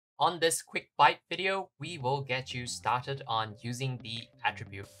On this quick bite video, we will get you started on using the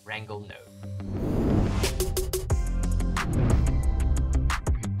Attribute Wrangle node.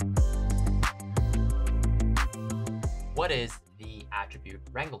 What is the Attribute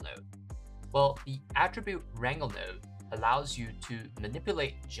Wrangle node? Well, the Attribute Wrangle node allows you to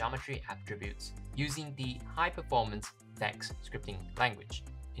manipulate geometry attributes using the high-performance VEX scripting language.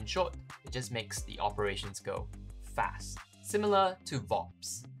 In short, it just makes the operations go fast. Similar to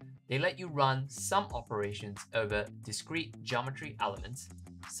VOPs, they let you run some operations over discrete geometry elements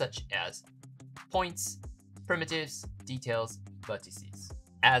such as points, primitives, details, vertices.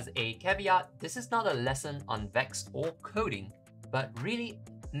 As a caveat, this is not a lesson on VEX or coding, but really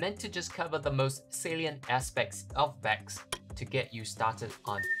meant to just cover the most salient aspects of VEX to get you started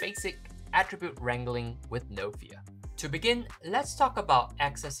on basic attribute wrangling with no fear. To begin, let's talk about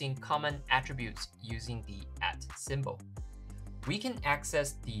accessing common attributes using the @ symbol. We can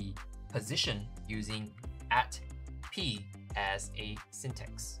access the position using @p as a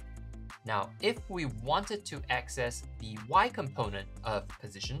syntax. Now, if we wanted to access the y component of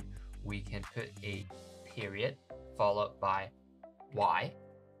position, we can put a period followed by y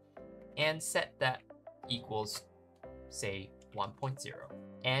and set that equals, say, 1.0,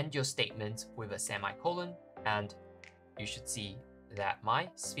 and your statement with a semicolon, and you should see that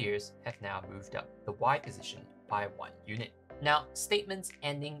my spheres have now moved up the y position by 1 unit. Now, statements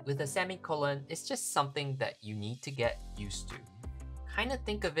ending with a semicolon is just something that you need to get used to. Kind of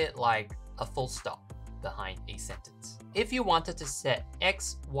think of it like a full stop behind a sentence. If you wanted to set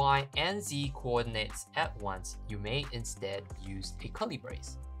x, y, and z coordinates at once, you may instead use a curly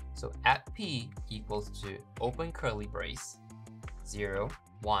brace. So @p equals to open curly brace, 0,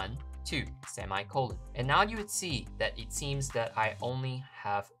 1, 2, semicolon. And now you would see that it seems that I only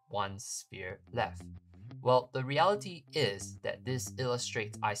have one sphere left. Well, the reality is that this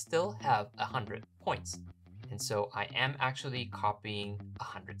illustrates I still have 100 points. And so I am actually copying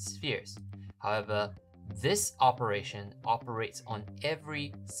 100 spheres. However, this operation operates on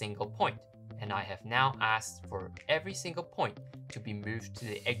every single point. And I have now asked for every single point to be moved to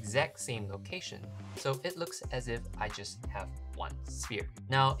the exact same location, so it looks as if I just have one sphere.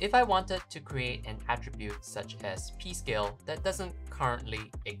 Now, if I wanted to create an attribute such as p-scale that doesn't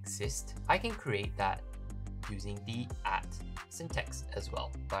currently exist, I can create that using the @ syntax as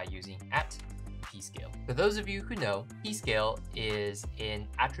well by using @p-scale. For those of you who know, p-scale is an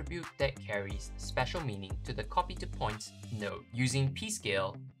attribute that carries special meaning to the copy to points node. Using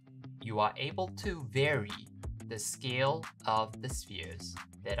p-scale, you are able to vary the scale of the spheres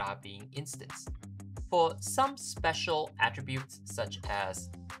that are being instanced. For some special attributes such as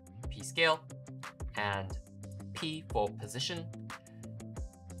p-scale and p for position,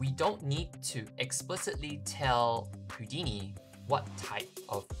 we don't need to explicitly tell Houdini what type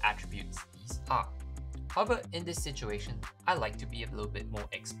of attributes these are. However, in this situation, I like to be a little bit more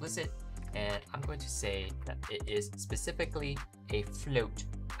explicit, and I'm going to say that it is specifically a float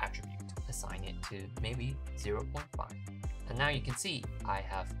attribute. Assign it to maybe 0.5. And now you can see I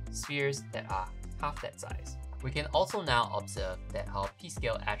have spheres that are half that size. We can also now observe that our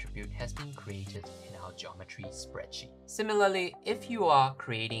p-scale attribute has been created in our geometry spreadsheet. Similarly, if you are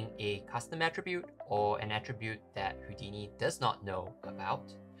creating a custom attribute or an attribute that Houdini does not know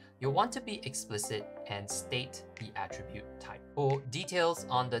about, you'll want to be explicit and state the attribute type. For details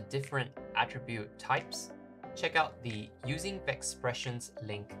on the different attribute types, check out the Using Vexpressions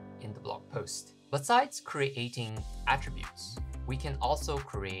link in the blog post. Besides creating attributes, we can also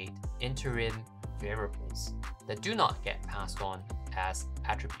create interim variables that do not get passed on as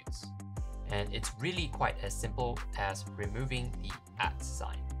attributes. And it's really quite as simple as removing the @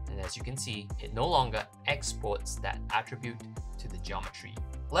 sign. And as you can see, it no longer exports that attribute to the geometry.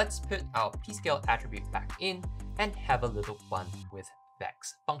 Let's put our p-scale attribute back in and have a little fun with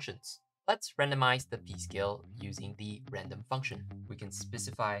VEX functions. Let's randomize the p-scale using the random function. We can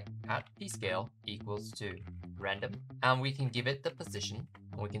specify @p-scale equals to random, and we can give it the position.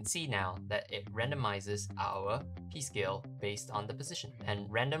 And we can see now that it randomizes our p-scale based on the position,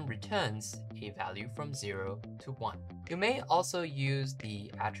 and random returns a value from 0 to 1. You may also use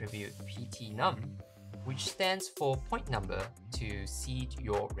the attribute ptnum, which stands for point number, to seed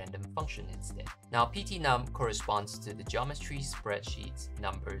your random function instead. Now, ptnum corresponds to the geometry spreadsheet's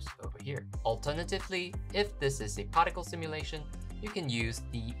numbers over here. Alternatively, if this is a particle simulation, you can use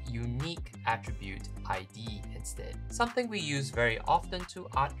the unique attribute ID instead, something we use very often to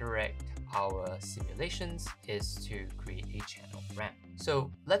art direct our simulations is to create a channel ramp.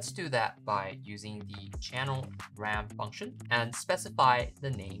 So let's do that by using the channel ramp function and specify the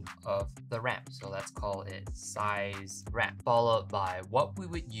name of the ramp. So let's call it size ramp, followed by what we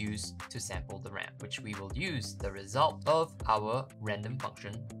would use to sample the ramp, which we will use the result of our random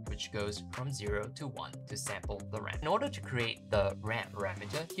function, which goes from 0 to 1 to sample the ramp. In order to create the ramp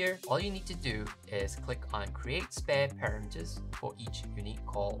parameter here, all you need to do is click on create spare parameters for each unique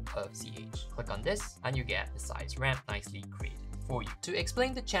call of ch. Click on this and you get the size ramp nicely created for you. To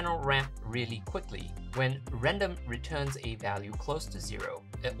explain the channel ramp really quickly, when random returns a value close to 0,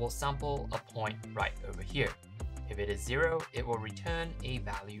 it will sample a point right over here. If it is 0, it will return a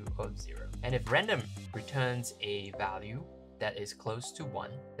value of 0. And if random returns a value that is close to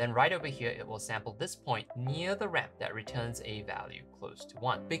 1, then right over here it will sample this point near the ramp that returns a value close to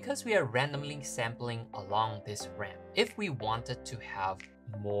 1. Because we are randomly sampling along this ramp, if we wanted to have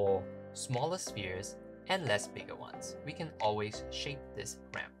more smaller spheres and less bigger ones, we can always shape this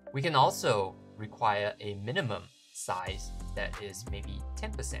ramp. We can also require a minimum size that is maybe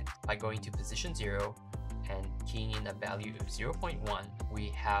 10%. By going to position 0 and keying in a value of 0.1, we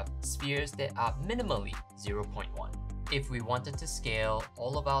have spheres that are minimally 0.1. If we wanted to scale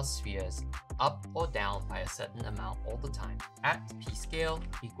all of our spheres up or down by a certain amount all the time, at pscale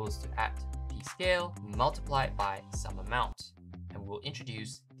equals to at pscale multiplied by some amount, and we'll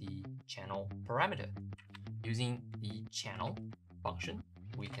introduce the channel parameter. Using the channel function,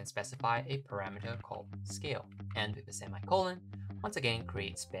 we can specify a parameter called scale, and with a semicolon, once again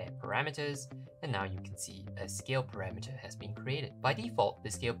create spare parameters, and now you can see a scale parameter has been created. By default, the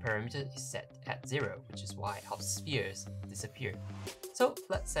scale parameter is set at 0, which is why our spheres disappear. So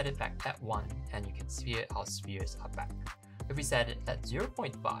let's set it back at 1, and you can see our spheres are back. If we set it at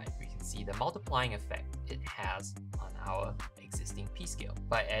 0.5, we can see the multiplying effect it has on our existing p-scale.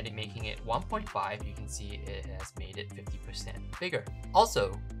 By making it 1.5, you can see it has made it 50% bigger.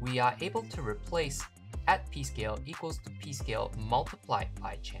 Also, we are able to replace at p-scale equals to p-scale multiplied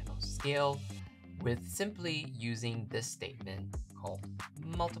by channel scale with simply using this statement called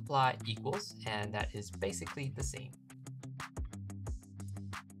multiply equals, and that is basically the same